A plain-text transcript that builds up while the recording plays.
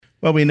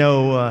Well, we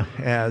know,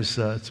 as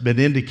it's been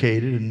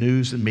indicated in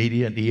news and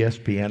media and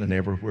ESPN and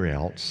everywhere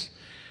else,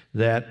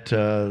 that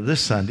this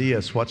Sunday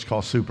is what's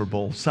called Super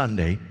Bowl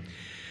Sunday.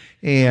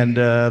 And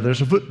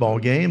there's a football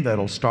game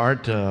that'll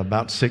start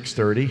about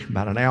 6:30,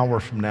 about an hour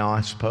from now,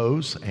 I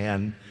suppose,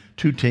 and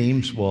two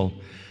teams will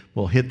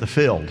hit the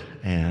field.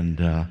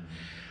 And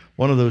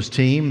one of those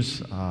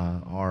teams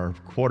are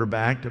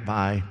quarterbacked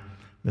by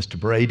Mr.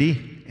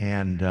 Brady,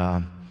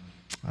 and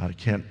I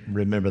can't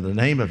remember the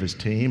name of his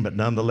team, but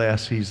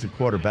nonetheless, he's the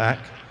quarterback.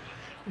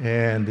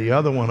 And the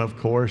other one, of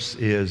course,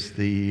 is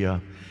the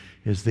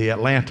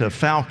Atlanta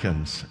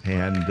Falcons,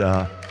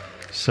 and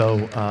so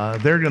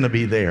they're going to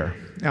be there.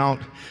 Now,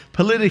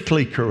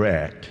 politically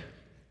correct.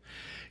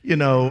 You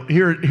know,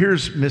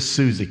 here's Miss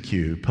Susie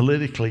Q,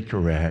 politically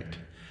correct.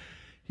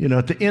 You know,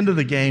 at the end of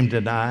the game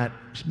tonight,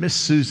 Miss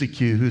Susie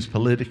Q, who's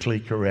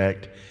politically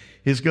correct,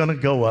 is going to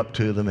go up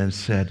to them and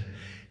said,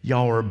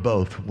 "Y'all are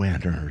both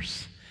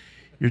winners.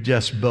 You're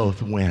just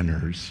both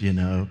winners, you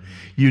know.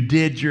 You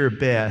did your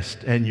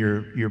best, and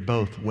you're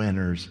both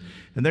winners."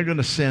 And they're going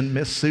to send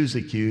Miss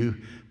Susie Q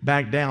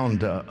back down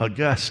to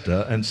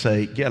Augusta and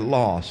say, "Get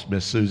lost,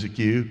 Miss Susie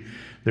Q.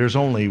 There's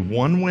only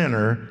one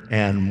winner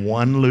and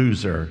one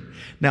loser."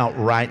 Now,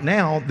 right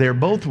now, they're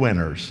both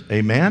winners.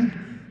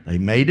 Amen? They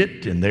made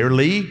it in their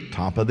league,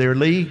 top of their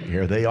league.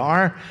 Here they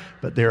are.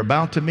 But they're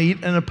about to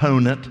meet an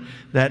opponent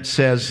that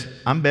says,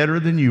 "I'm better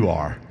than you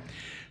are."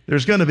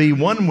 There's going to be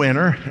one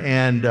winner,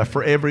 and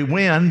for every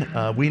win,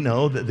 we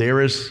know that there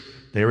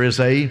is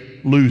a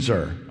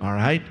loser, all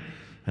right?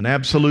 An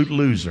absolute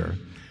loser.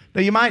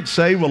 Now, you might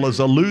say, well, is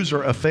a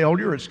loser a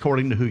failure? It's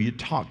according to who you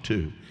talk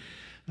to.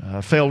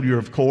 Failure,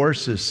 of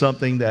course, is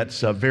something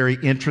that's very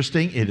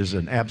interesting. It is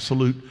an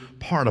absolute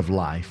part of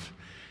life.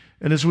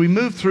 And as we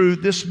move through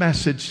this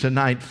message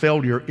tonight,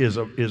 failure is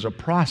a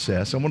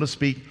process. I want to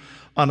speak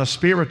on a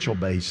spiritual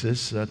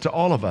basis to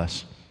all of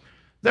us.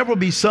 There will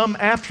be some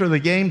after the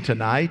game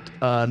tonight,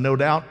 no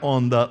doubt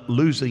on the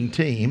losing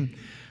team,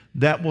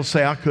 that will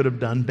say, "I could have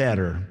done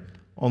better."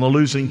 On the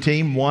losing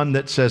team, one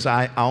that says,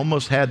 I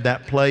almost had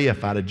that play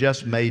if I'd have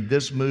just made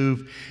this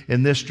move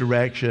in this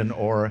direction,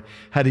 or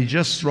had he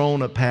just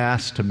thrown a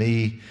pass to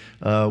me,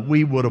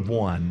 we would have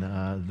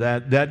won.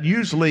 That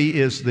usually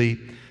is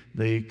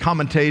the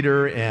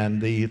commentator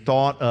and the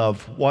thought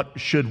of what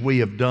should we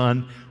have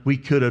done, we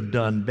could have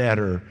done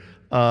better.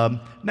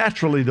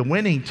 Naturally, the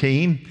winning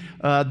team,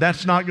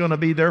 that's not going to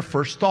be their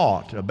first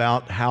thought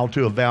about how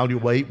to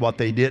evaluate what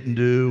they didn't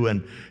do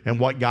and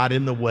what got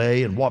in the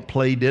way and what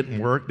play didn't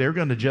work. They're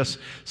going to just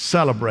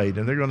celebrate,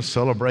 and they're going to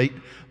celebrate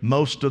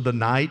most of the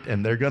night,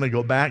 and they're going to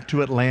go back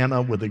to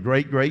Atlanta with a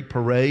great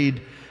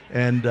parade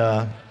and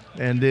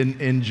then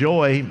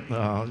enjoy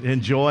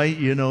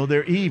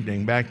their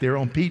evening back there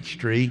on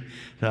Peachtree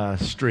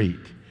Street.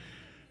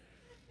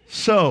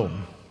 So,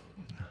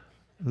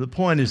 the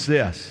point is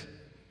this.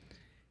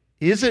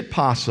 Is it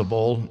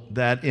possible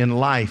that in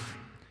life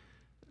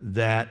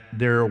that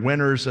there are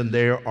winners and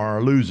there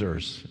are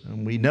losers?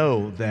 And we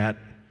know that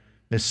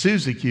Miss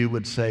Susie Q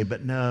would say,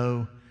 but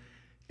no,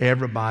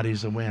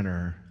 everybody's a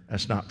winner.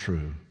 That's not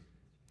true.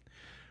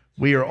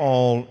 We are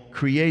all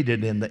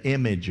created in the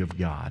image of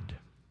God.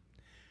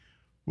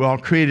 We're all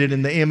created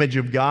in the image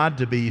of God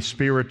to be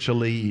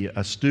spiritually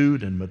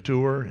astute and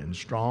mature and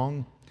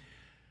strong.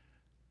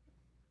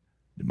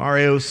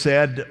 Mario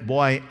said,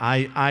 boy,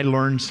 I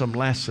learned some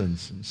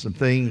lessons and some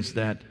things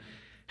that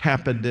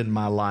happened in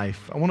my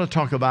life. I want to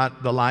talk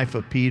about the life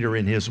of Peter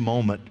in his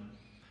moment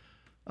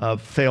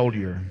of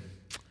failure.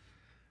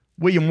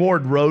 William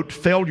Ward wrote,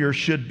 "Failure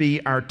should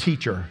be our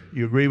teacher."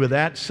 You agree with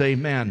that? Say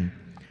amen.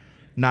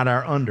 Not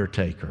our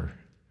undertaker.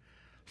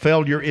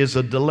 Failure is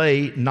a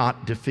delay,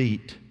 not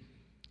defeat.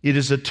 It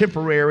is a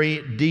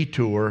temporary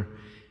detour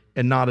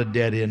and not a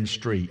dead-end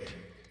street.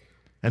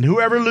 And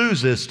whoever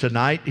loses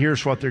tonight,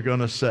 here's what they're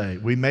going to say.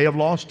 We may have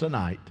lost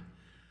tonight,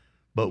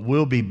 but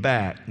we'll be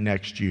back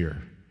next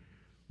year.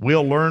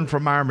 We'll learn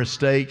from our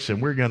mistakes,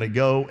 and we're going to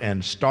go,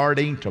 and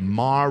starting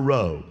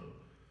tomorrow,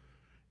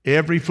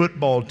 every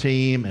football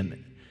team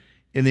and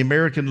in the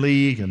American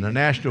League and the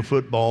National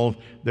Football,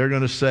 they're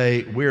going to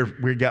say,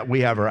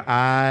 we have our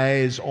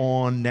eyes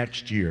on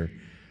next year.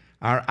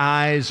 Our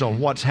eyes on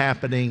what's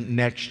happening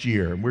next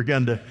year. We're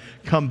going to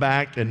come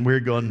back and we're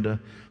going to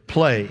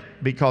play,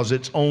 because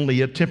it's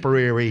only a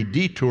temporary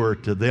detour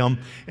to them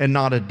and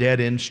not a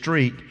dead-end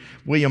street.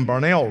 William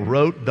Barnell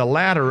wrote, "The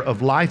ladder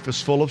of life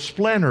is full of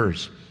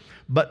splinters,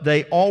 but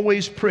they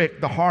always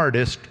prick the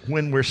hardest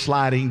when we're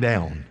sliding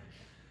down."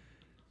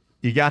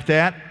 You got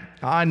that?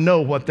 I know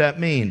what that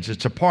means.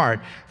 It's a part.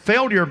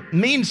 Failure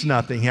means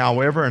nothing,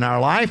 however, in our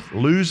life.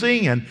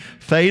 Losing and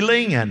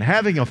failing and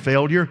having a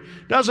failure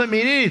doesn't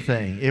mean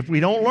anything if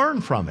we don't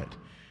learn from it.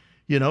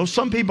 You know,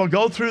 some people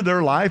go through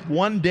their life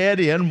one dead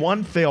end,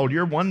 one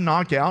failure, one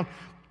knockout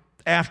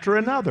after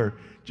another.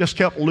 Just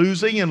kept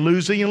losing and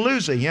losing and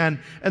losing. And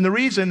the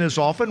reason is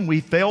often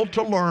we fail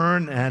to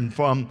learn and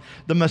from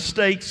the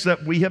mistakes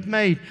that we have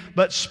made.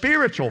 But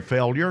spiritual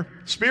failure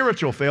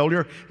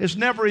is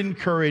never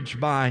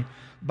encouraged by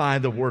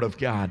the Word of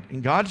God.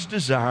 And God's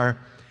desire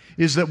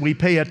is that we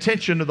pay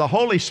attention to the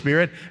Holy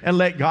Spirit and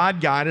let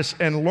God guide us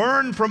and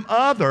learn from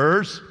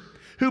others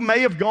who may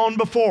have gone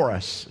before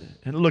us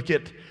and look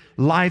at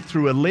life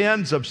through a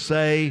lens of,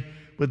 say,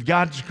 with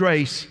God's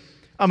grace,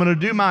 I'm going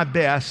to do my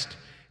best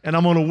and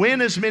I'm going to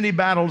win as many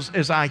battles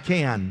as I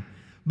can.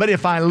 But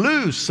if I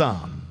lose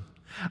some,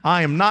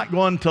 I am not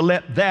going to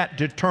let that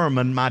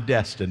determine my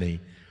destiny.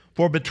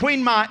 For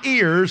between my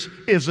ears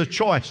is a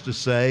choice to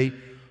say,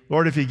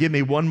 Lord, if you give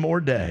me one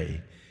more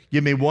day,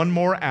 give me one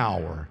more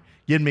hour,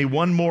 give me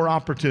one more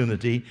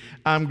opportunity,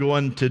 I'm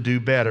going to do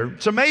better.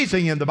 It's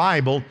amazing in the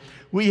Bible,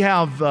 we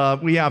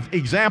have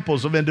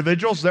examples of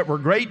individuals that were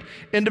great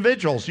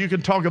individuals. You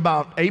can talk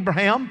about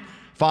Abraham,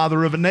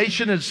 father of a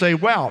nation, and say,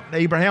 wow,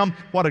 Abraham,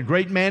 what a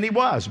great man he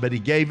was. But he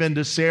gave in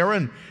to Sarah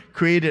and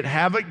created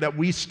havoc that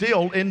we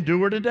still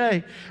endure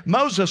today.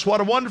 Moses,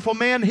 what a wonderful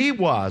man he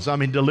was. I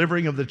mean,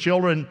 delivering of the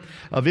children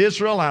of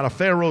Israel out of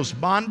Pharaoh's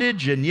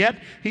bondage, and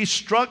yet he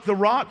struck the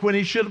rock when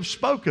he should have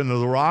spoken to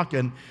the rock,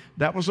 and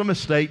that was a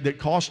mistake that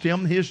cost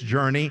him his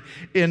journey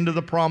into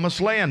the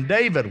promised land.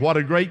 David, what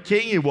a great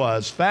king he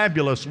was.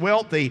 Fabulous,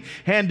 wealthy,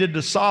 handed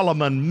to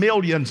Solomon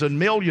millions and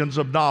millions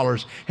of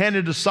dollars.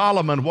 Handed to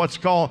Solomon what's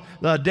called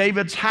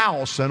David's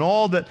house and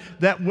all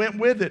that went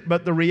with it.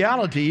 But the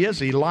reality is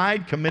he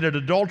lied, committed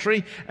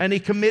adultery, and he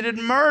committed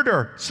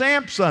murder.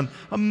 Samson,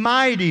 a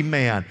mighty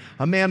man,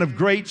 a man of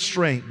great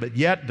strength. But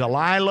yet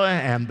Delilah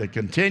and the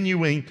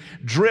continuing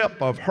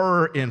drip of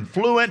her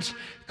influence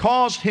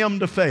caused him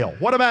to fail.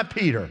 What about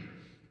Peter?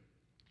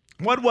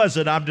 What was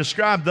it? I've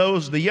described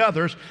the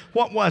others.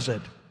 What was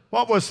it?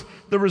 What was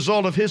the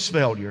result of his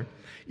failure?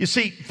 You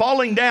see,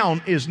 falling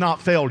down is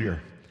not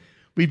failure.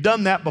 We've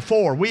done that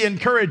before. We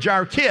encourage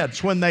our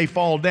kids when they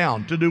fall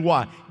down to do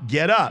what?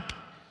 Get up.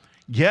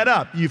 Get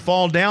up. You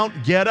fall down,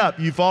 get up.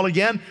 You fall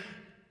again,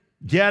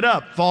 get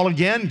up. Fall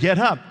again, get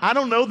up. I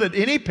don't know that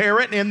any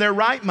parent in their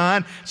right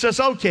mind says,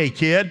 okay,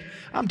 kid,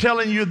 I'm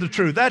telling you the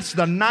truth. That's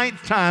the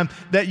 9th time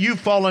that you've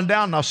fallen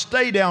down. Now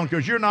stay down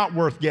because you're not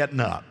worth getting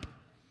up.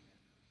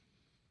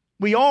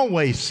 We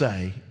always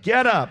say,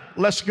 get up,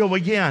 let's go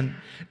again.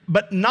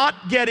 But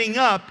not getting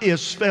up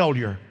is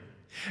failure.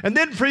 And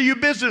then for you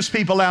business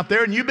people out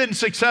there, and you've been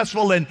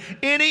successful in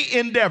any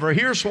endeavor,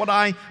 here's what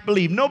I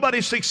believe.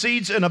 Nobody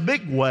succeeds in a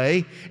big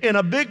way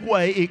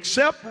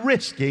except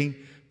risking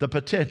the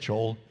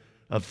potential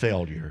of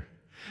failure.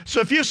 So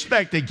if you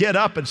expect to get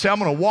up and say, I'm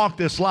going to walk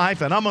this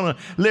life and I'm going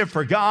to live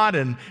for God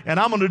and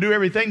I'm going to do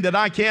everything that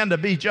I can to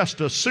be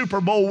just a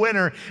Super Bowl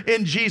winner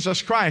in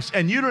Jesus Christ,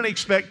 and you don't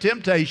expect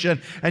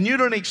temptation, and you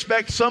don't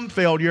expect some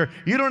failure,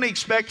 you don't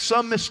expect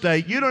some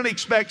mistake, you don't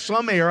expect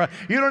some error,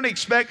 you don't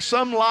expect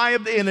some lie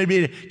of the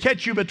enemy to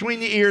catch you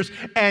between the ears,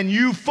 and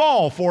you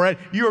fall for it,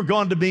 you're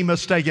going to be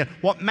mistaken.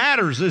 What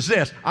matters is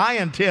this: I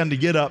intend to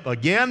get up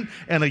again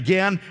and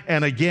again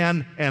and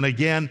again and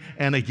again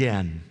and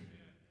again.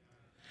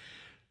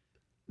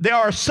 There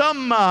are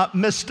some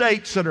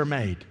mistakes that are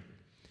made.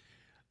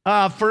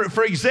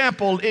 For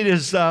example, it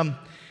is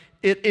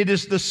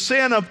the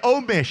sin of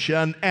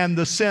omission and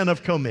the sin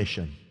of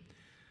commission.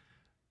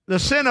 The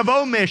sin of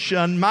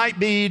omission might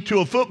be to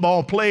a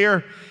football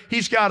player.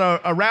 He's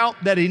got a route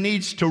that he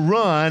needs to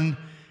run,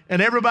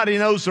 and everybody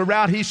knows the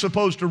route he's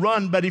supposed to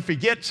run, but he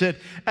forgets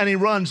it, and he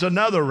runs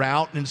another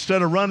route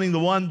instead of running the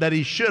one that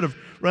he should have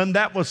run.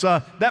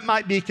 That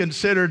might be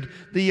considered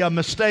the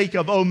mistake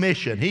of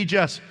omission. He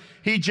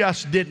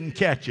just didn't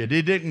catch it.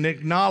 He didn't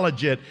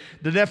acknowledge it.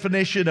 The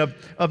definition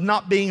of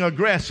not being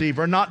aggressive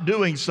or not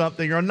doing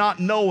something or not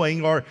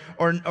knowing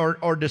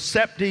or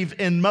deceptive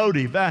in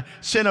motive.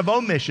 Sin of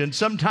omission.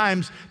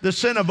 Sometimes the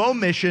sin of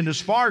omission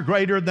is far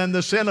greater than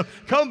the sin of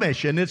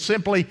commission. It's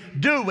simply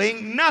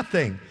doing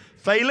nothing,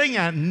 failing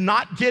and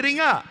not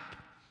getting up.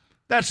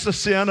 That's the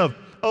sin of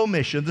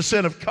omission. The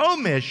sin of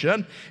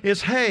commission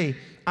is, hey,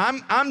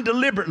 I'm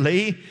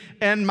deliberately,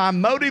 and my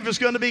motive is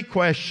going to be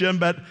questioned,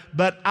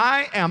 but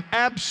I am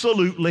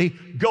absolutely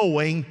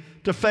going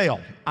to fail.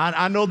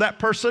 I know that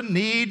person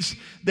needs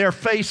their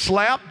face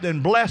slapped,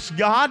 and bless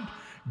God,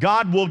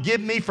 God will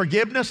give me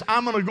forgiveness.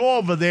 I'm going to go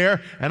over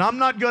there, and I'm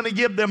not going to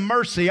give them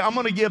mercy. I'm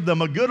going to give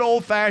them a good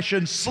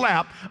old-fashioned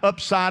slap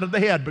upside of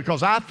the head,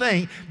 because I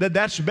think that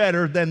that's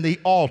better than the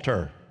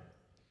altar.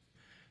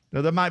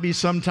 Now, there might be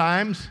some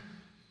times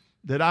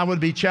that I would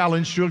be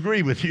challenged to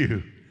agree with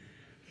you,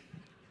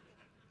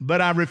 but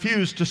I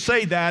refuse to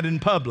say that in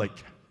public,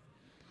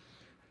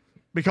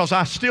 because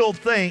I still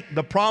think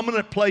the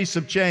prominent place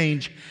of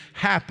change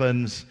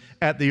happens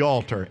at the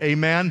altar.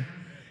 Amen?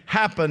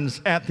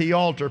 Happens at the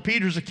altar.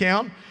 Peter's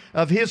account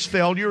of his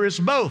failure is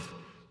both.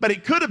 But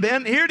it could have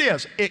been, here it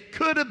is, it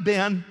could have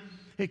been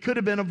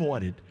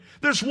avoided.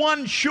 There's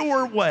one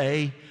sure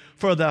way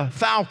for the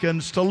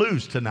Falcons to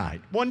lose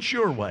tonight. One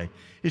sure way.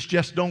 It's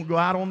just don't go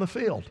out on the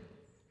field.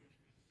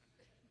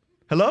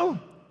 Hello?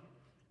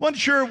 One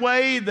sure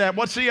way that,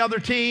 what's the other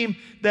team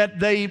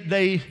that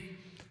they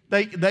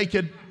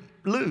could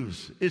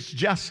lose? It's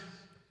just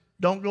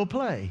don't go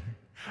play.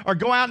 Or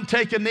go out and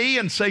take a knee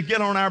and say, get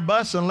on our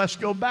bus and let's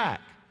go back.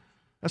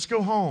 Let's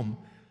go home.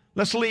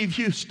 Let's leave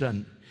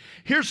Houston.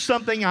 Here's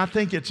something I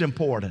think it's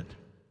important.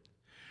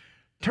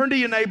 Turn to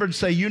your neighbor and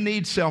say, you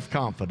need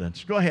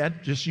self-confidence. Go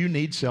ahead, just you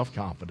need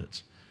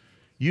self-confidence.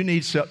 You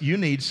need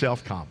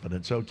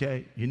self-confidence,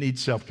 okay? You need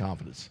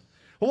self-confidence.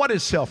 Well, what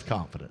is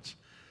self-confidence?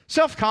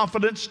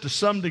 Self-confidence, to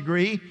some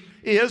degree,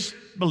 is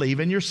believe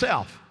in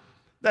yourself.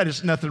 That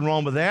is nothing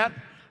wrong with that.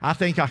 I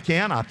think I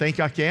can, I think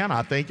I can,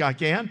 I think I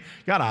can.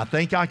 God, I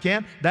think I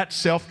can. That's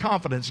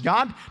self-confidence.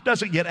 God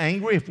doesn't get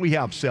angry if we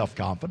have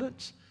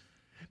self-confidence,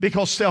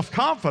 because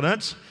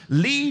self-confidence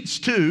leads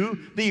to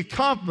the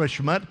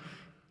accomplishment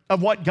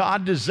of what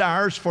God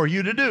desires for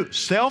you to do.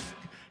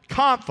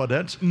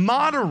 Self-confidence,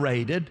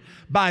 moderated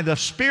by the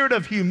spirit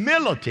of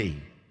humility,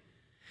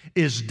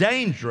 is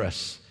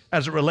dangerous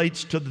as it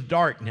relates to the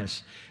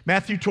darkness.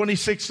 Matthew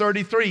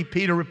 26:33,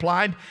 Peter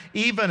replied,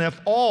 even if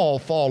all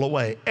fall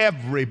away,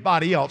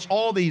 everybody else,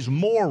 all these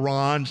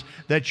morons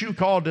that you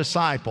call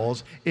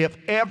disciples, if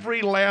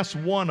every last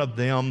one of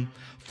them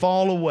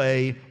fall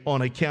away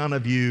on account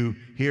of you,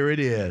 here it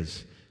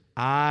is,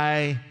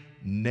 I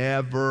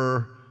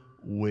never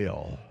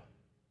will.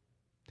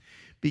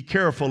 Be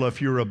careful if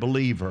you're a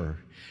believer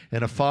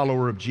and a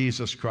follower of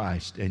Jesus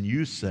Christ and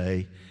you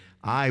say,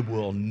 I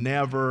will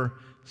never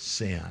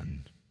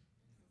sin.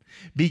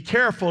 Be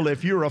careful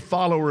if you're a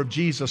follower of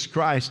Jesus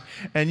Christ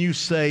and you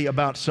say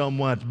about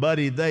someone,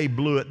 buddy, they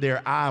blew it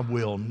there. I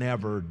will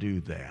never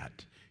do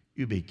that.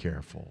 You be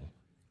careful.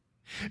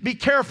 Be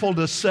careful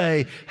to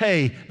say,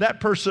 hey, that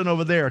person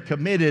over there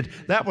committed,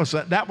 that was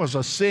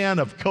a sin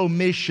of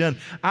commission.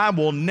 I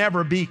will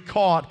never be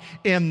caught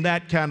in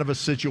that kind of a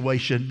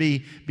situation.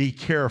 Be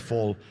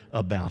careful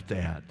about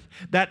that.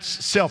 That's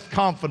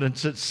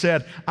self-confidence that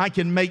said, I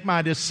can make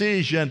my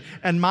decision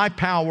and my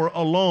power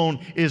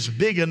alone is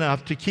big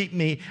enough to keep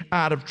me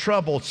out of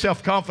trouble.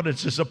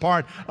 Self-confidence is a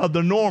part of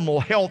the normal,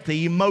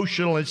 healthy,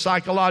 emotional, and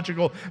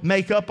psychological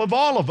makeup of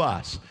all of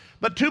us.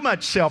 But too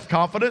much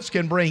self-confidence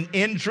can bring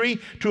injury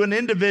to an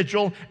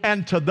individual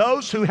and to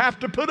those who have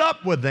to put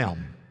up with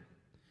them.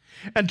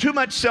 And too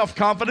much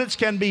self-confidence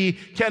can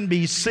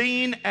be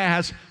seen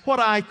as what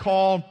I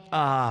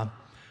call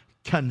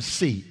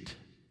conceit.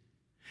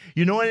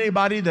 You know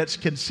anybody that's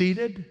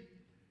conceited?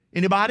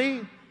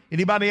 Anybody?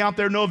 Anybody out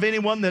there know of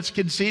anyone that's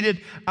conceited?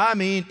 I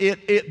mean,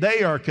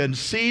 they are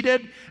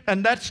conceited,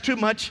 and that's too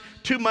much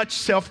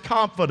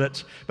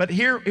self-confidence. But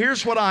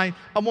here's what I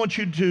want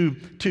you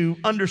to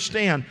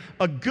understand.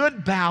 A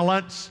good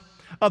balance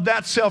of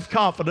that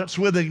self-confidence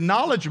with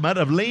acknowledgement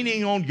of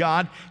leaning on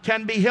God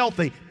can be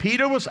healthy.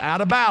 Peter was out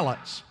of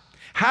balance.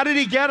 How did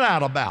he get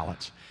out of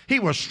balance? He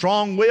was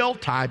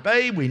strong-willed, type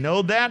A, we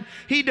know that.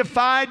 He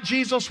defied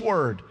Jesus'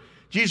 word.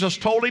 Jesus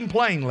told him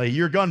plainly,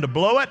 you're going to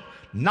blow it,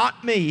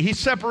 not me. He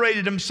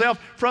separated himself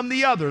from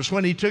the others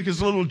when he took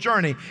his little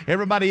journey.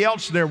 Everybody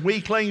else, they're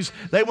weaklings.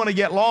 They want to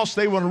get lost.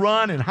 They want to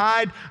run and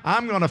hide.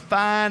 I'm going to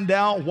find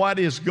out what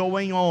is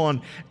going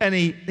on. And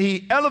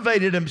he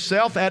elevated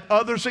himself at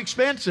others'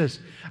 expenses.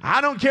 I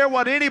don't care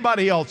what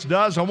anybody else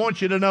does. I want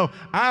you to know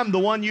I'm the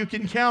one you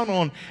can count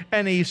on.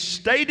 And he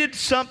stated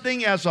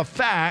something as a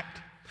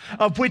fact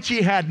of which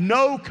he had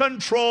no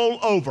control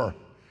over.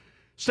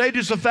 Stated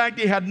as a fact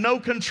he had no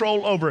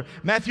control over.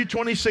 Matthew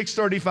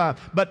 26:35.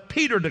 But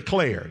Peter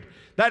declared,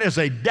 that is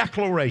a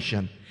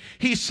declaration.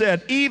 He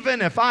said,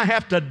 even if I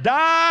have to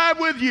die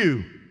with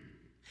you,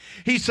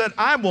 he said,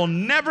 I will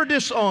never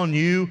disown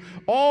you.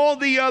 All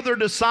the other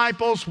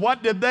disciples,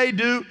 what did they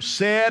do?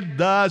 Said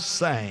the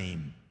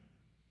same.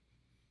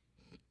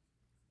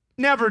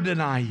 Never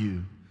deny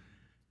you.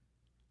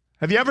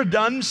 Have you ever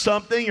done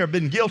something or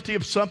been guilty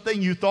of something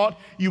you thought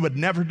you would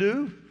never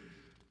do?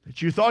 That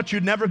you thought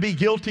you'd never be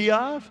guilty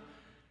of?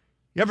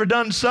 You ever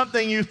done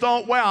something you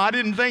thought, wow, I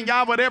didn't think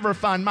I would ever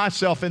find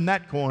myself in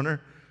that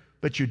corner,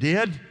 but you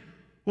did?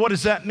 What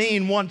does that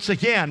mean? Once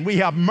again, we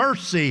have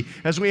mercy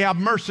as we have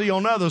mercy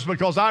on others,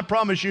 because I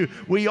promise you,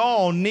 we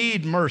all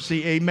need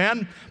mercy,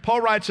 amen?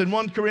 Paul writes in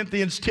 1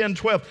 Corinthians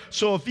 10:12,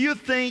 so if you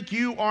think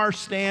you are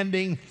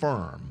standing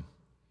firm,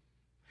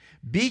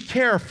 be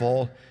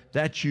careful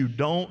that you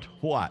don't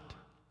what?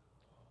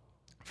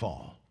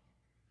 Fall.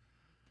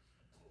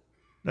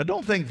 Now,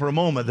 don't think for a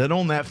moment that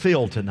on that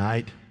field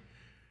tonight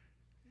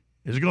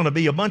is going to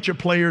be a bunch of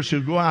players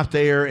who go out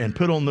there and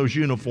put on those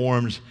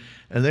uniforms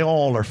and they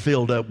all are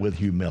filled up with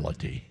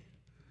humility.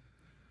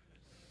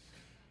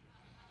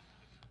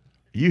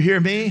 You hear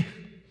me?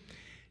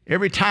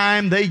 Every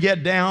time they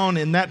get down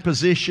in that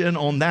position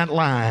on that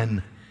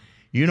line,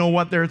 you know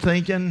what they're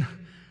thinking?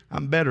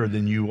 I'm better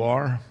than you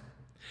are.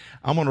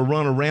 I'm going to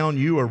run around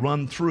you or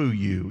run through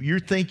you. You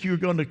think you're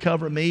going to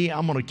cover me?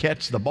 I'm going to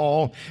catch the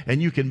ball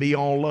and you can be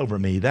all over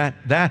me.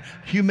 That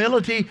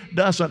humility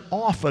doesn't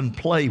often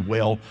play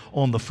well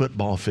on the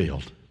football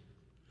field.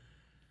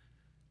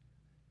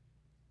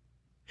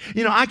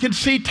 You know, I can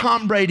see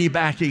Tom Brady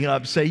backing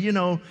up, say, you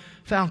know,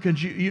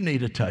 Falcons, you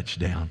need a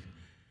touchdown.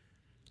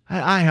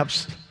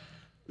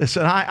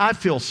 Listen, I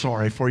feel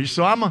sorry for you,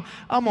 so I'm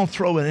going to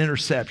throw an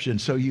interception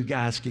so you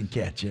guys can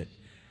catch it.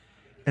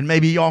 And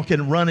maybe y'all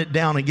can run it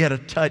down and get a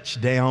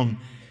touchdown.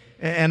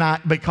 And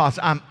because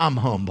I'm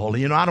humble,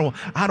 you know, I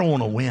don't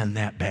want to win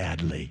that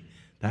badly.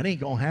 That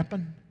ain't gonna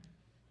happen.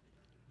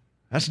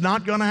 That's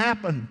not going to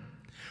happen.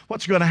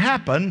 What's going to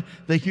happen,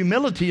 the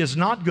humility is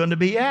not going to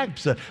be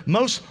absent.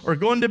 Most are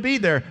going to be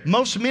there.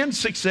 Most men's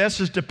success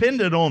is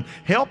dependent on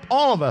help,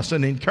 all of us,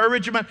 and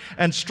encouragement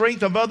and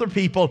strength of other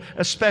people,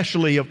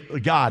 especially of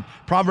God.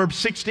 Proverbs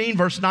 16,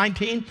 verse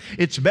 19,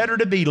 it's better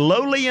to be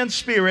lowly in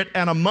spirit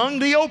and among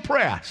the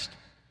oppressed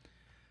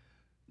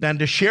than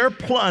to share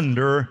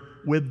plunder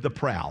with the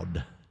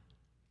proud.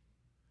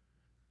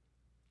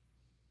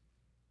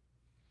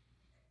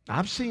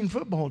 I've seen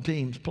football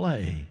teams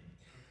play.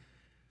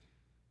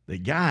 The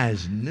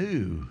guys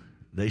knew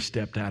they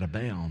stepped out of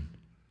bounds.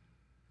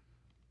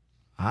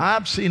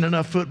 I've seen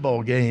enough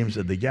football games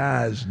that the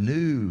guys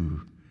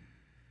knew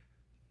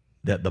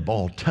that the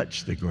ball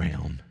touched the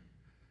ground,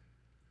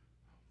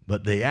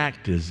 but they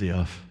act as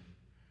if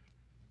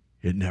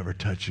it never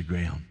touched the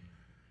ground.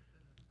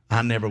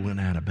 I never went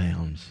out of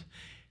bounds.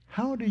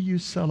 How do you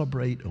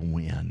celebrate a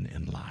win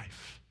in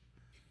life?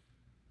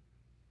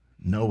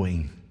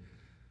 Knowing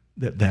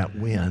that that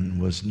win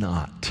was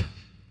not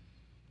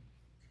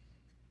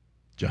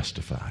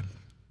justified.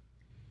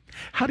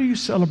 How do you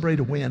celebrate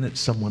a win at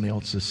someone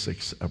else's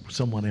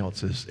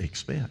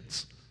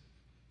expense?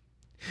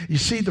 You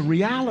see, the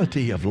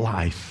reality of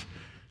life,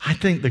 I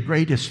think the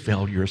greatest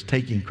failure is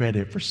taking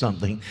credit for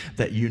something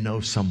that you know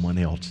someone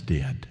else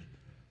did.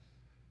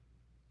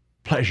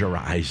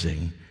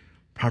 Pleasurizing.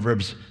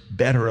 Proverbs,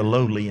 better a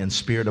lowly in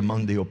spirit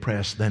among the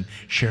oppressed than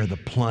share the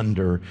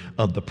plunder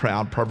of the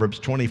proud. Proverbs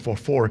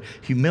 24:4,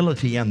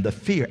 humility and the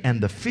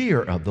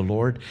fear of the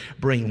Lord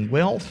bring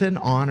wealth and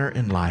honor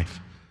in life.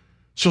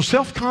 So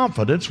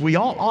self-confidence, we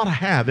all ought to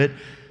have it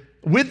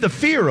with the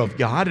fear of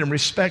God and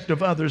respect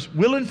of others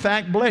will in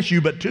fact bless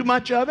you, but too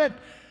much of it,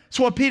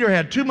 that's what Peter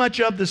had. Too much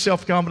of the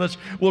self-confidence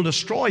will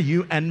destroy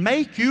you and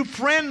make you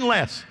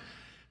friendless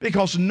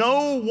because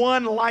no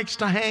one likes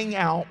to hang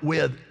out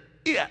with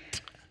it.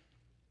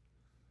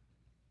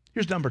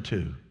 Here's number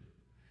 2.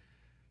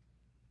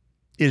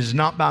 It is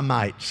not by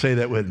might. Say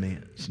that with me.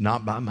 It's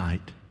not by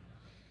might.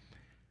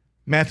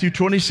 Matthew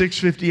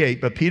 26:58.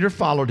 But Peter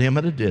followed him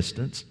at a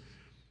distance,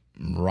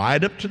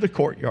 right up to the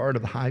courtyard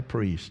of the high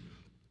priest.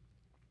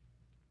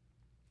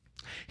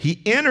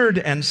 He entered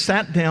and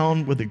sat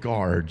down with the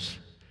guards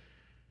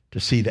to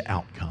see the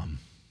outcome.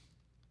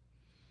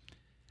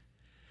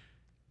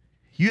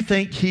 You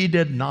think he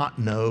did not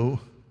know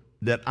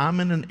that I'm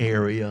in an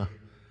area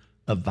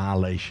of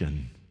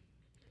violation?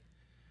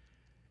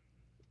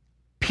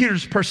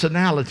 Peter's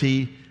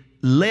personality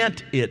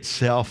lent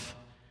itself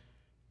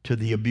to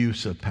the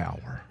abuse of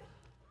power.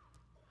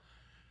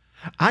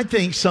 I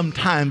think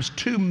sometimes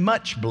too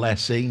much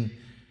blessing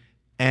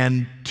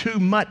and too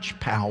much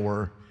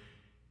power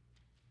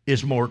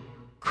is more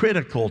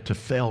critical to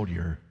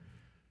failure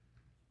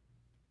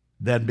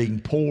than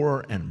being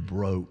poor and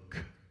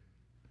broke.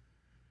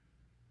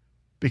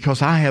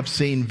 Because I have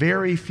seen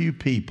very few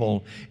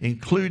people,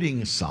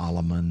 including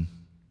Solomon,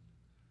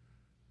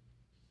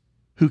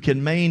 who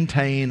can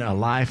maintain a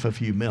life of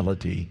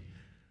humility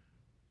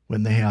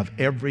when they have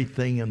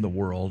everything in the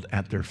world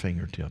at their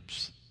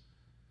fingertips.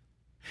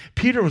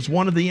 Peter was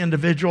one of the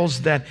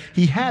individuals that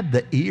he had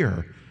the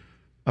ear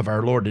of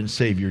our Lord and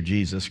Savior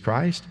Jesus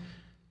Christ.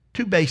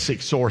 2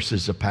 basic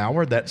sources of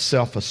power, that's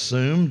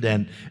self-assumed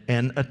and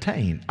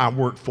attained. I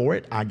worked for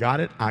it, I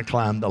got it, I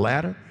climbed the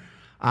ladder.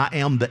 I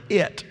am the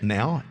it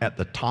now at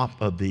the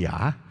top of the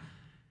I.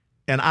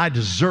 And I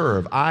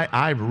deserve,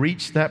 I've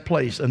reached that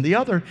place. And the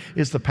other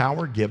is the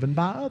power given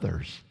by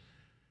others.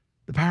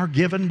 The power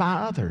given by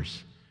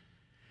others.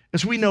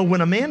 As we know, when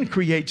a man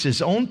creates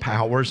his own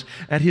powers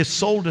at his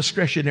sole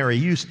discretionary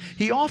use,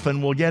 he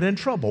often will get in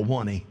trouble,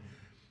 won't he?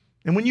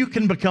 And when you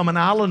can become an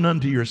island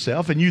unto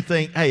yourself and you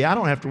think, hey, I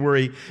don't have to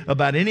worry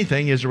about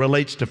anything as it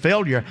relates to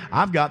failure.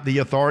 I've got the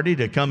authority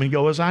to come and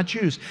go as I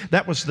choose.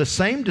 That was the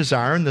same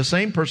desire and the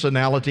same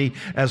personality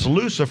as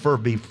Lucifer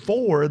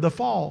before the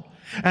fall.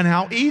 And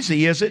how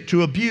easy is it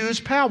to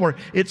abuse power?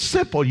 It's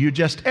simple. You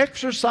just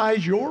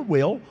exercise your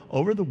will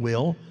over the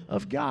will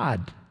of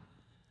God.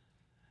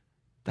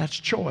 That's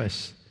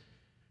choice.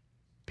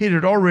 Peter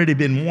had already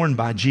been warned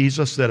by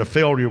Jesus that a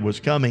failure was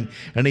coming,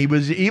 and he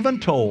was even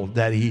told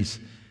that he's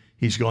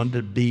going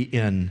to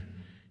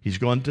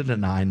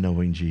deny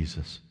knowing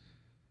Jesus.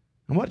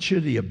 And what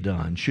should he have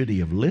done? Should he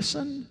have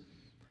listened?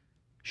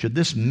 Should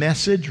this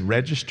message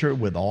register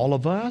with all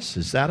of us?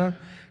 Is that a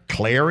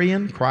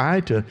clarion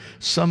cry to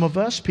some of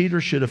us? Peter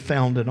should have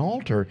found an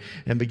altar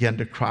and began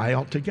to cry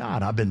out to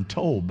God. I've been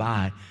told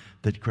by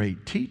the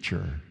great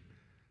teacher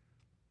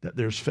that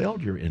there's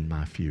failure in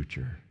my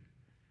future.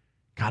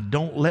 God,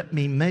 don't let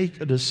me make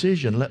a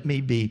decision. Let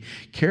me be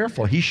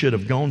careful. He should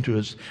have gone to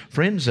his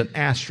friends and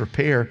asked for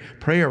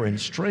prayer and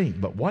strength.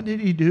 But what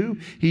did he do?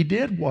 He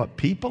did what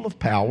people of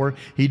power,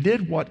 he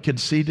did what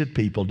conceited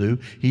people do,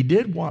 he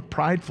did what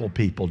prideful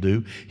people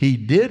do, he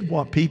did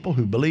what people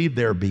who believe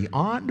they're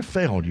beyond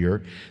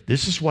failure.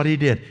 This is what he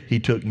did. He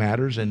took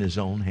matters in his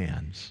own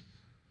hands.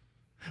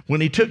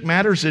 When he took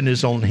matters in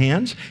his own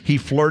hands, he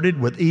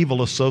flirted with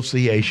evil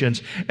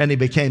associations, and he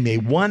became a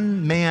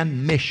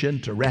one-man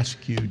mission to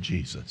rescue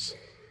Jesus.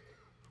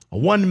 A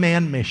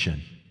one-man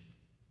mission.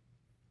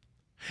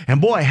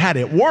 And boy, had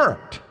it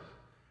worked,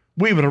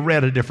 we would have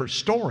read a different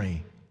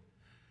story.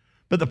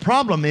 But the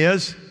problem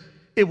is,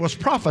 it was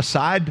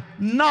prophesied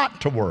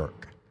not to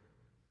work.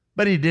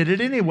 But he did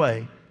it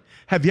anyway.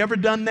 Have you ever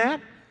done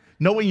that?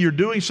 Knowing you're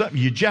doing something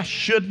you just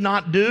should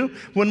not do?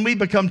 When we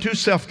become too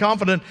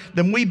self-confident,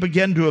 then we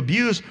begin to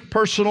abuse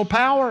personal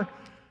power.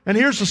 And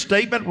here's a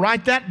statement,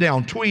 write that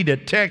down, tweet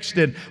it, text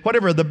it,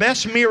 whatever. The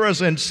best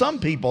mirrors in some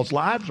people's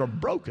lives are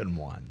broken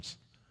ones.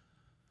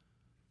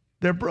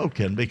 They're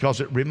broken because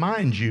it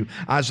reminds you,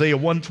 Isaiah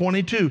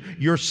 122,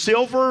 your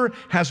silver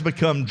has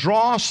become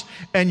dross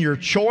and your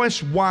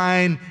choice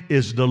wine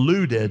is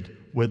diluted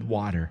with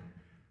water.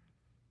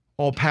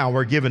 All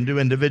power given to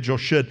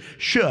individuals should,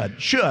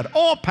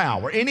 all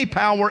power, any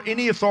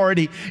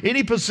authority,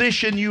 any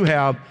position you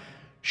have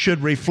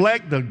should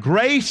reflect the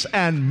grace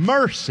and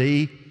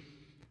mercy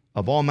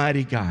of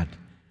Almighty God.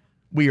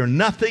 We are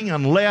nothing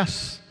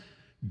unless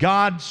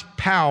God's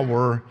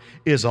power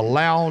is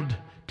allowed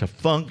to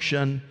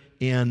function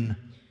in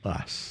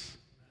us.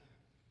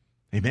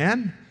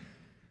 Amen?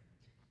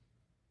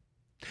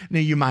 Now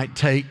you might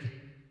take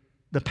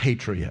the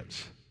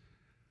Patriots.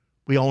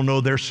 We all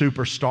know their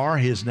superstar.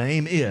 His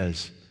name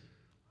is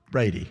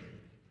Brady.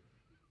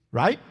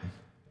 Right?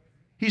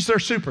 He's their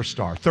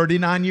superstar,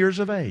 39 years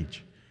of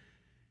age.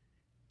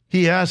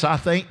 He has, I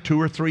think,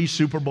 2 or 3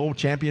 Super Bowl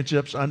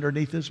championships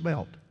underneath his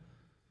belt.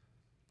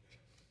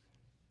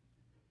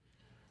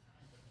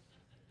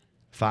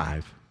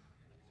 5.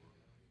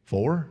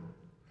 4?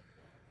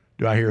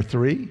 Do I hear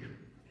 3?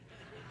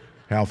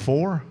 How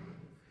 4?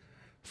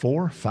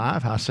 4,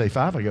 5. I say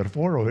 5. I got a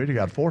 4 over here. You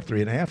got a 4,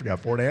 3.5. I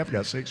got 4.5. I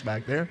got 6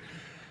 back there.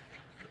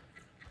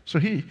 So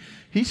he's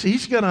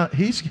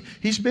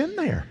been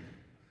there.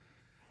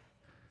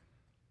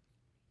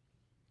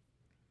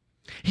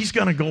 He's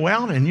going to go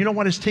out, and you know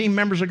what his team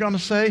members are going to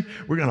say?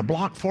 We're going to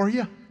block for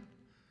you.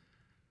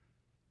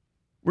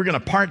 We're going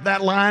to part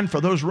that line for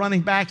those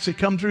running backs that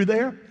come through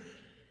there.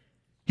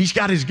 He's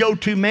got his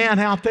go-to man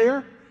out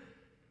there.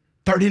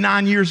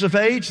 39 years of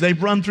age.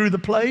 They've run through the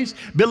plays.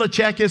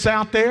 Belichick is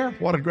out there.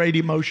 What a great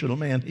emotional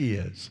man he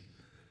is.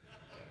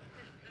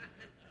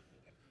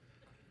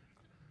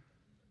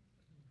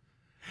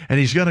 And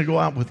he's going to go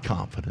out with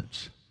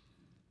confidence.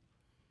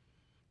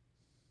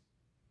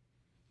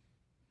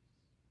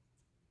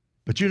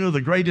 But you know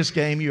the greatest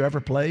game you ever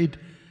played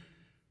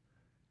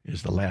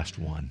is the last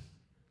one.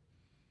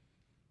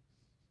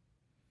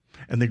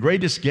 And the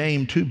greatest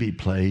game to be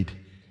played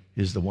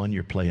is the one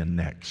you're playing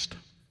next.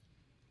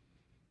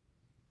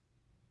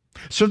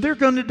 So they're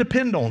going to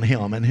depend on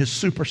him and his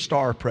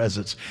superstar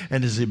presence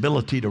and his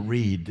ability to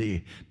read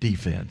the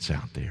defense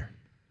out there.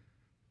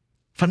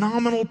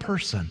 Phenomenal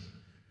person.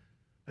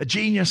 A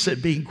genius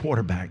at being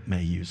quarterback,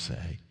 may you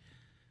say.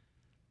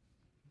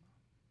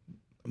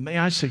 May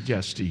I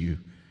suggest to you,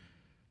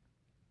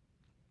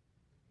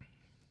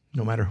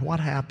 no matter what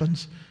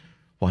happens,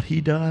 what he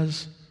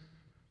does,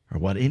 or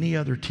what any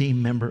other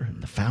team member,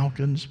 the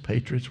Falcons,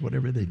 Patriots,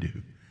 whatever they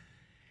do,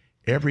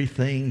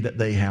 everything that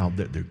they have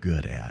that they're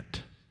good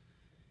at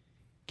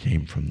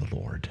came from the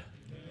Lord.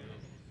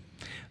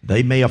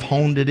 They may have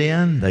honed it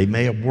in, they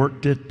may have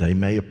worked it, they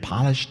may have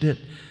polished it,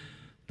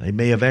 they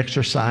may have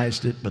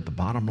exercised it, but the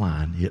bottom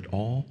line, it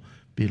all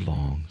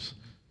belongs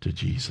to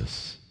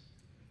Jesus.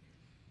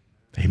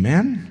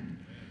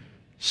 Amen?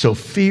 So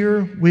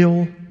fear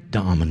will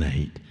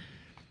dominate.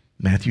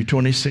 Matthew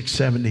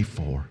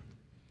 26:74.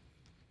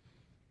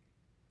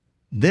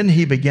 Then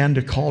he began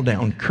to call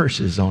down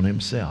curses on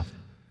himself.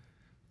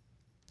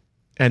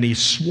 And he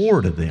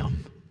swore to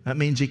them. That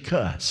means he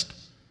cussed.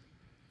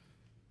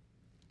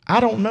 I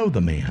don't know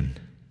the man.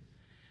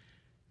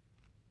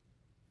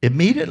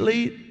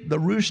 Immediately the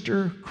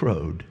rooster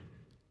crowed.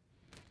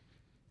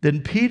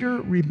 Then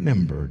Peter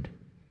remembered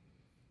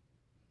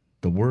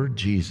the word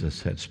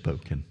Jesus had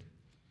spoken.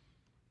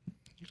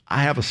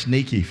 I have a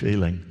sneaky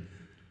feeling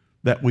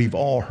that we've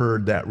all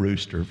heard that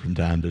rooster from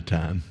time to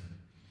time.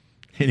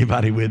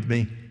 Anybody with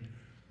me?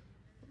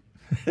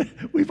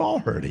 We've all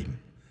heard him.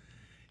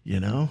 You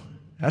know,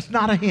 that's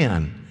not a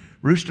hen.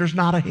 Rooster's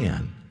not a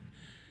hen.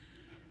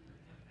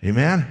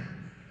 Amen?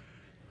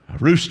 A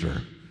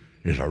rooster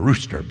is a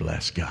rooster,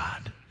 bless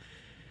God.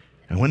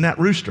 And when that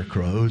rooster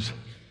crows,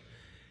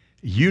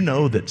 you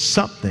know that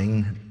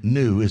something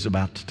new is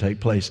about to take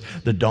place,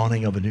 the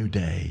dawning of a new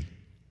day.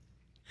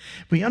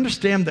 We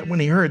understand that when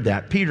he heard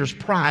that, Peter's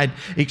pride,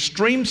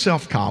 extreme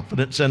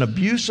self-confidence, and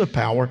abuse of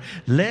power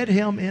led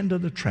him into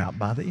the trap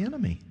by the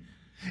enemy.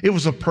 It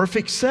was a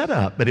perfect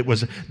setup, but it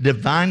was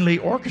divinely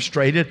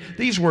orchestrated.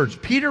 These words,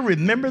 Peter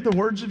remembered the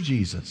words of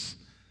Jesus.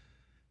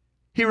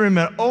 He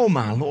remembered, oh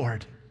my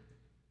Lord.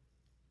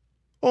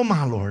 Oh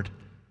my Lord.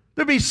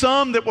 There'll be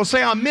some that will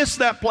say, I missed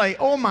that play.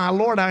 Oh my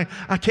Lord, I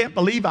can't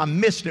believe I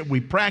missed it.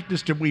 We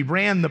practiced it, we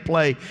ran the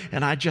play,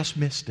 and I just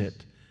missed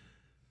it.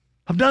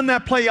 I've done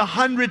that play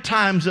 100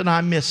 times and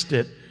I missed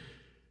it.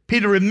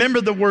 Peter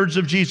remembered the words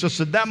of Jesus.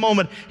 At that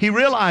moment, he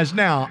realized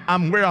now,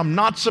 I'm where I'm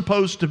not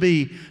supposed to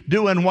be,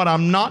 doing what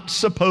I'm not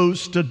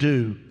supposed to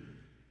do.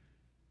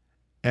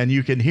 And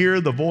you can hear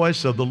the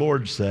voice of the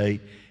Lord say,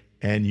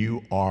 and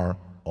you are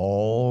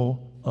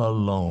all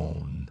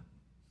alone.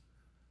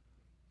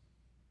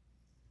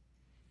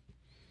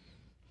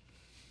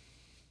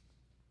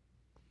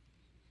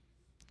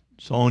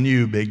 It's on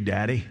you, Big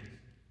Daddy.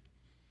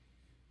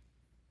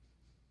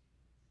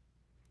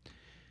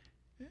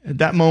 At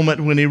that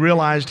moment, when he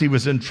realized he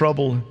was in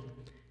trouble,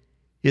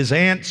 his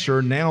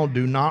answer now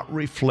do not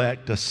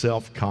reflect a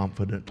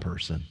self-confident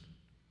person.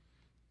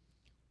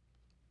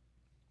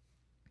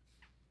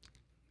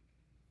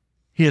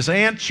 His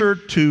answer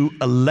to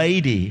a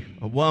lady,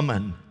 a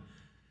woman,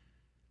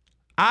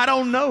 I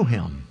don't know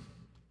him.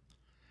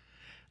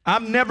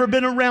 I've never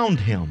been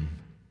around him.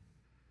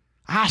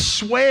 I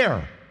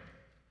swear,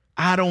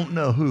 I don't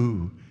know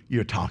who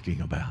you're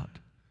talking about.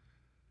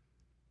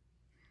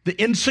 The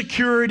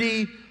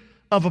insecurity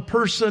of a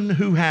person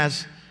who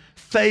has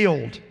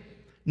failed.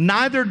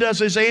 Neither does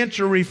his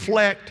answer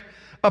reflect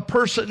a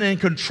person in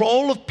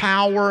control of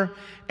power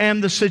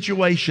and the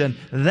situation.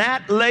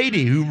 That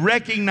lady who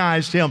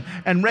recognized him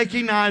and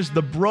recognized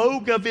the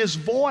brogue of his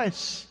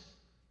voice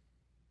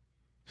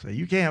said,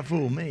 you can't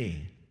fool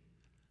me.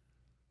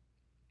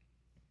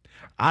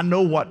 I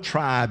know what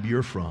tribe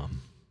you're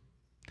from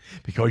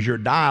because your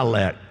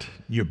dialect,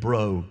 your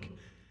brogue,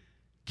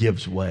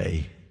 gives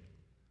way.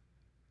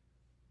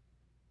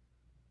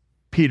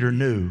 Peter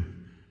knew,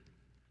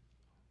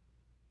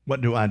 what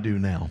do I do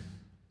now?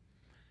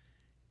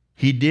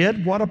 He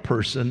did what a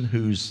person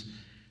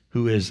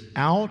who is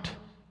out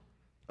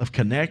of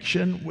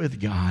connection with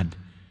God.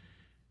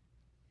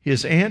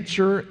 His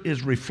answer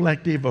is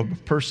reflective of a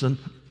person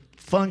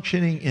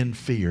functioning in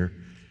fear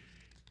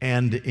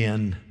and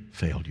in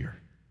failure.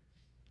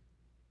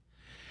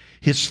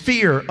 His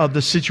fear of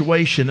the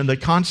situation and the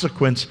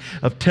consequence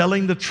of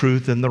telling the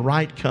truth in the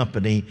right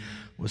company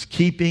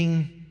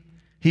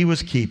he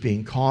was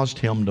keeping caused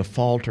him to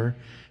falter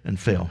and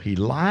fail. He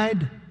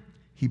lied,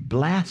 he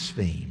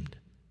blasphemed,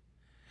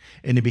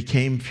 and he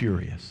became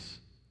furious.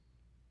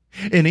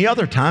 Any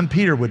other time,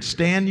 Peter would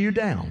stand you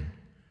down.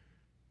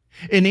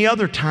 Any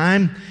other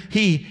time,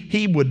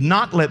 he would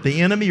not let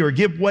the enemy or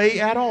give way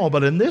at all.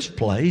 But in this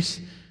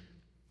place,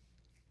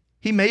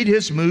 he made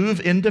his move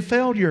into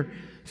failure.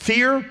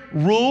 Fear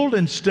ruled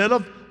instead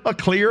of a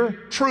clear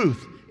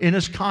truth in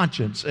his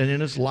conscience and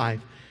in his life.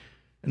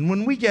 And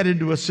when we get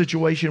into a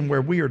situation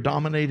where we are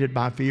dominated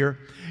by fear,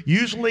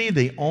 usually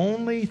the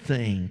only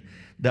thing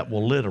that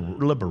will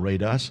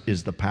liberate us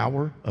is the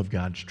power of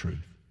God's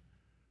truth.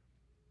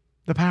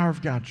 The power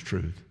of God's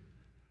truth.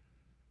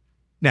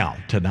 Now,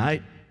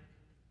 tonight,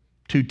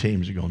 2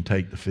 teams are going to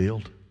take the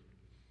field.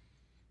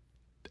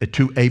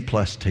 2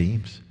 A-plus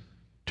teams.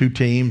 2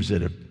 teams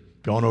that have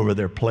gone over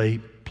their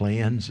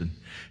plans and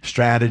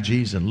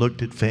strategies and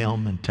looked at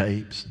film and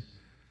tapes.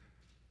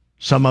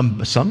 Some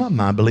of them,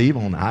 I believe,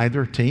 on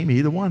either team,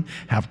 either one,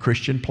 have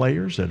Christian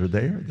players that are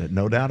there that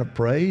no doubt have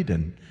prayed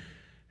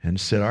and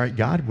said, all right,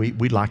 God,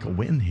 we'd like a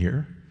win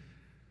here.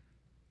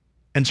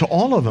 And so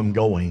all of them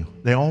going,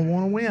 they all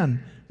want to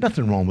win.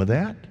 Nothing wrong with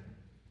that.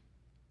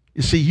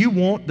 You see, you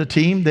want the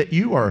team that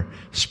you are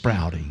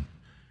sprouting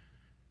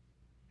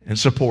and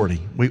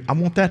supporting. I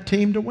want that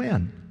team to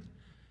win.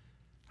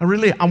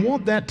 I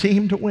want that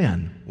team to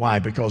win. Why?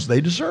 Because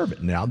they deserve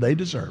it. Now they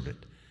deserve it.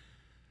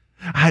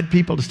 I had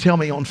people to tell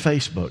me on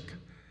Facebook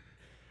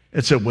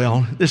and said,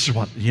 well, this is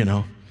what,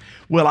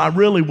 well, I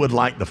really would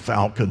like the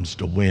Falcons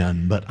to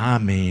win, but I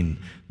mean,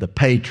 the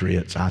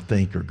Patriots, I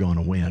think, are going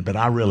to win, but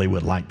I really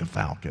would like the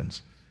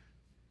Falcons.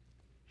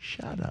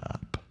 Shut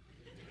up.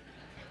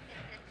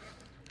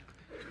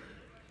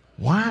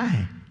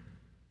 Why?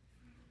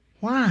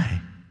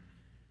 Why?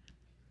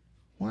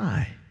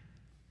 Why?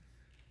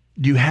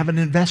 Do you have an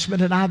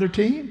investment in either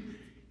team?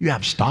 You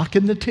have stock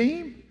in the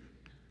team?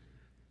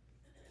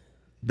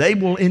 They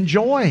will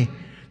enjoy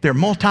their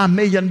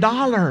multi-million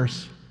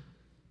dollars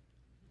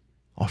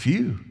off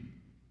you.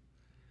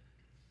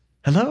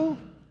 Hello?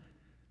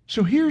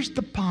 So here's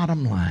the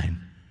bottom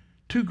line.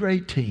 2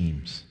 great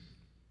teams.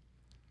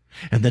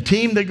 And the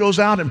team that goes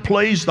out and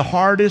plays the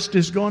hardest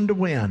is going to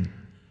win.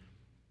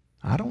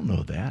 I don't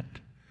know that.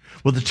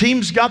 Well, the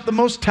team's got the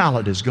most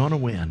talent is going to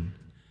win.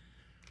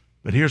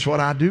 But here's what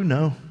I do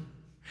know.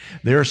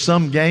 There are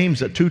some games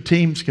that 2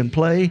 teams can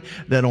play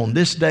that on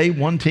this day,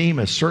 one team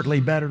is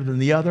certainly better than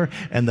the other,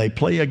 and they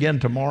play again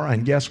tomorrow,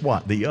 and guess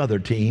what? The other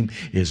team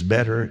is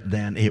better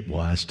than it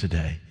was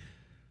today.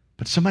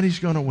 But somebody's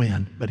going to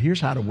win. But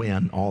here's how to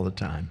win all the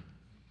time.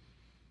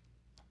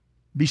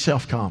 Be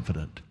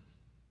self-confident.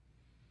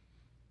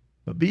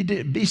 But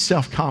be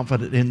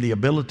self-confident in the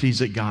abilities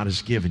that God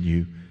has given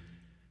you.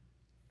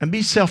 And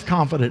be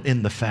self-confident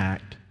in the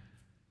fact,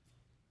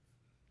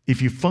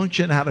 if you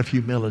function out of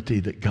humility,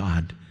 that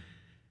God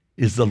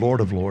is the Lord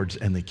of Lords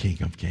and the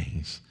King of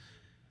Kings.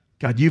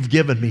 God, you've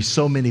given me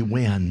so many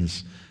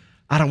wins.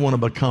 I don't want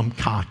to become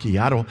cocky.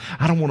 I don't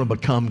want to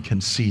become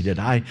conceited.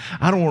 I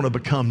don't want to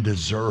become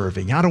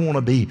deserving. I don't want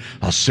to be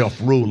a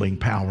self-ruling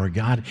power,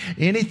 God.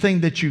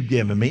 Anything that you've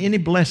given me, any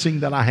blessing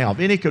that I have,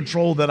 any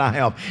control that I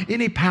have,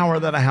 any power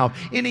that I have,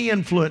 any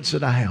influence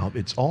that I have,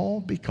 it's all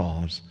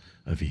because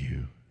of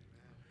you.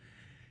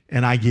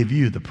 and I give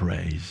you the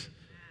praise.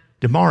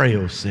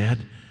 DeMario said,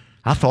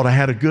 I thought I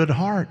had a good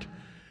heart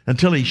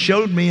until he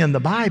showed me in the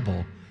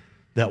Bible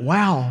that,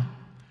 wow,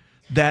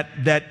 that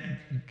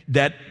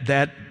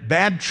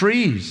bad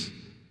trees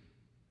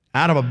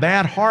out of a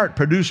bad heart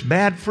produce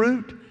bad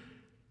fruit.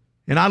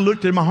 And I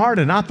looked at my heart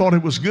and I thought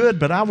it was good,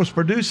 but I was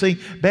producing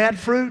bad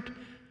fruit.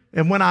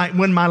 And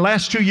when my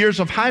last 2 years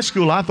of high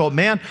school, I thought,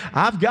 man,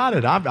 I've got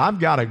it. I've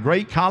got a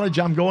great college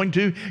I'm going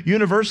to,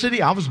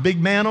 university. I was big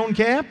man on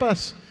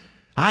campus.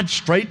 I'd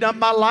straighten up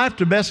my life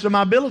to the best of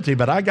my ability,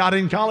 but I got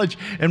in college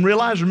and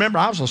realized, remember,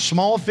 I was a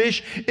small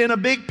fish in a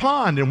big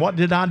pond. And what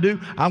did I do?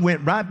 I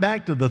went right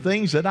back to the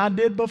things that I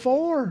did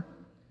before.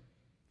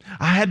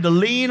 I had to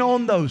lean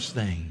on those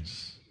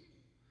things.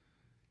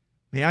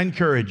 May I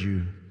encourage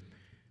you,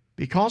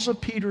 because of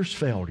Peter's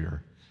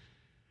failure,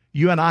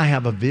 you and I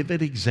have a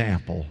vivid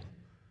example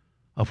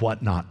of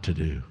what not to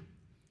do.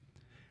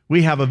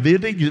 We have a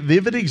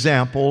vivid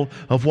example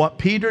of what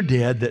Peter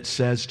did that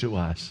says to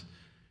us,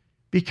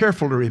 be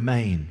careful to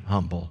remain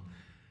humble.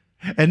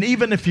 And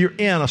even if you're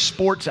in a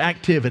sports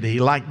activity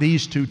like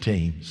these two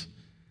teams,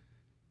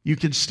 you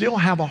can still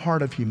have a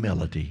heart of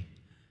humility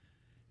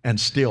and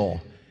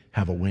still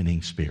have a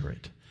winning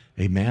spirit.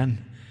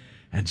 Amen?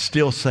 And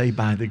still say,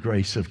 by the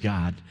grace of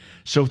God.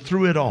 So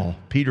through it all,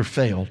 Peter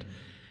failed.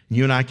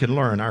 You and I can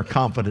learn our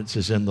confidence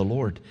is in the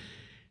Lord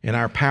and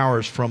our power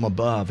is from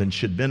above and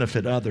should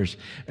benefit others.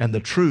 And the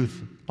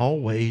truth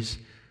always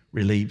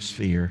relieves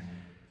fear.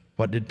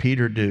 What did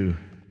Peter do?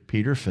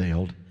 Peter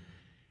failed,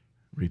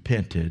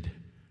 repented,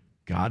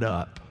 got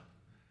up,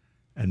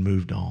 and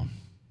moved on.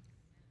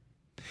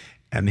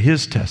 And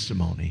his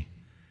testimony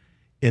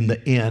in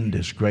the end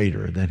is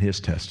greater than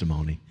his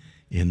testimony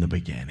in the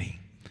beginning.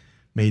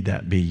 May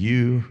that be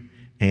you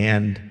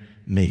and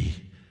me.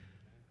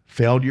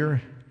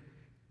 Failure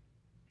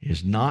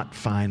is not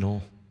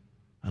final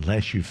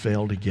unless you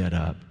fail to get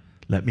up.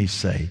 Let me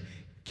say,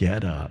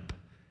 get up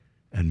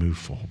and move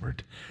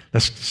forward.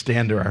 Let's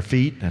stand to our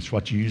feet. That's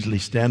what you usually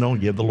stand on.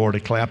 Give the Lord a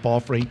clap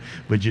offering.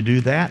 Would you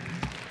do that?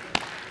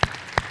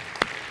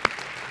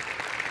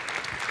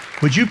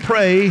 Would you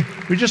pray?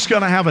 We're just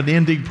going to have an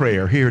ending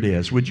prayer. Here it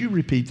is. Would you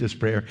repeat this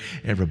prayer,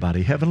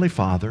 everybody? Heavenly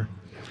Father,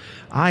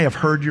 I have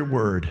heard your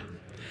word.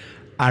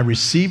 I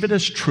receive it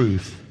as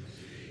truth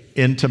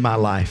into my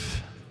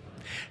life.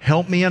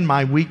 Help me in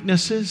my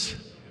weaknesses.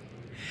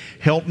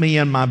 Help me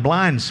in my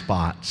blind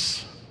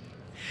spots.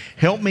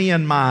 Help me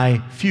in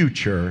my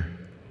future.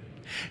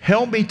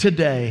 Help me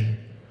today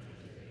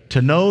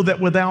to know that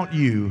without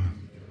you,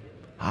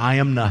 I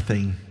am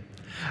nothing.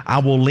 I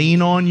will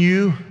lean on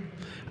you.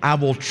 I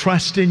will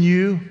trust in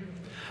you.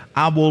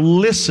 I will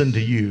listen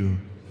to you.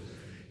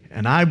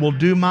 And I will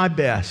do my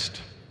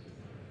best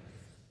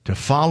to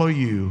follow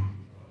you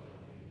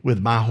with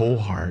my whole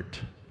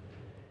heart.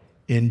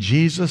 In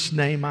Jesus'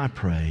 name I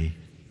pray.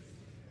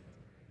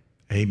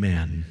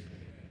 Amen.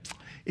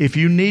 If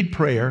you need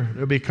prayer,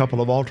 there'll be a couple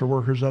of altar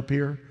workers up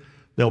here.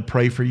 They'll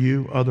pray for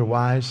you.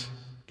 Otherwise,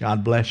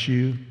 God bless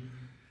you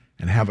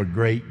and have a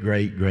great,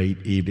 great,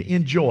 great evening.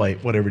 Enjoy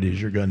whatever it is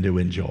you're going to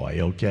enjoy,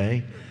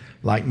 okay?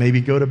 Like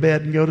maybe go to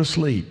bed and go to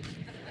sleep.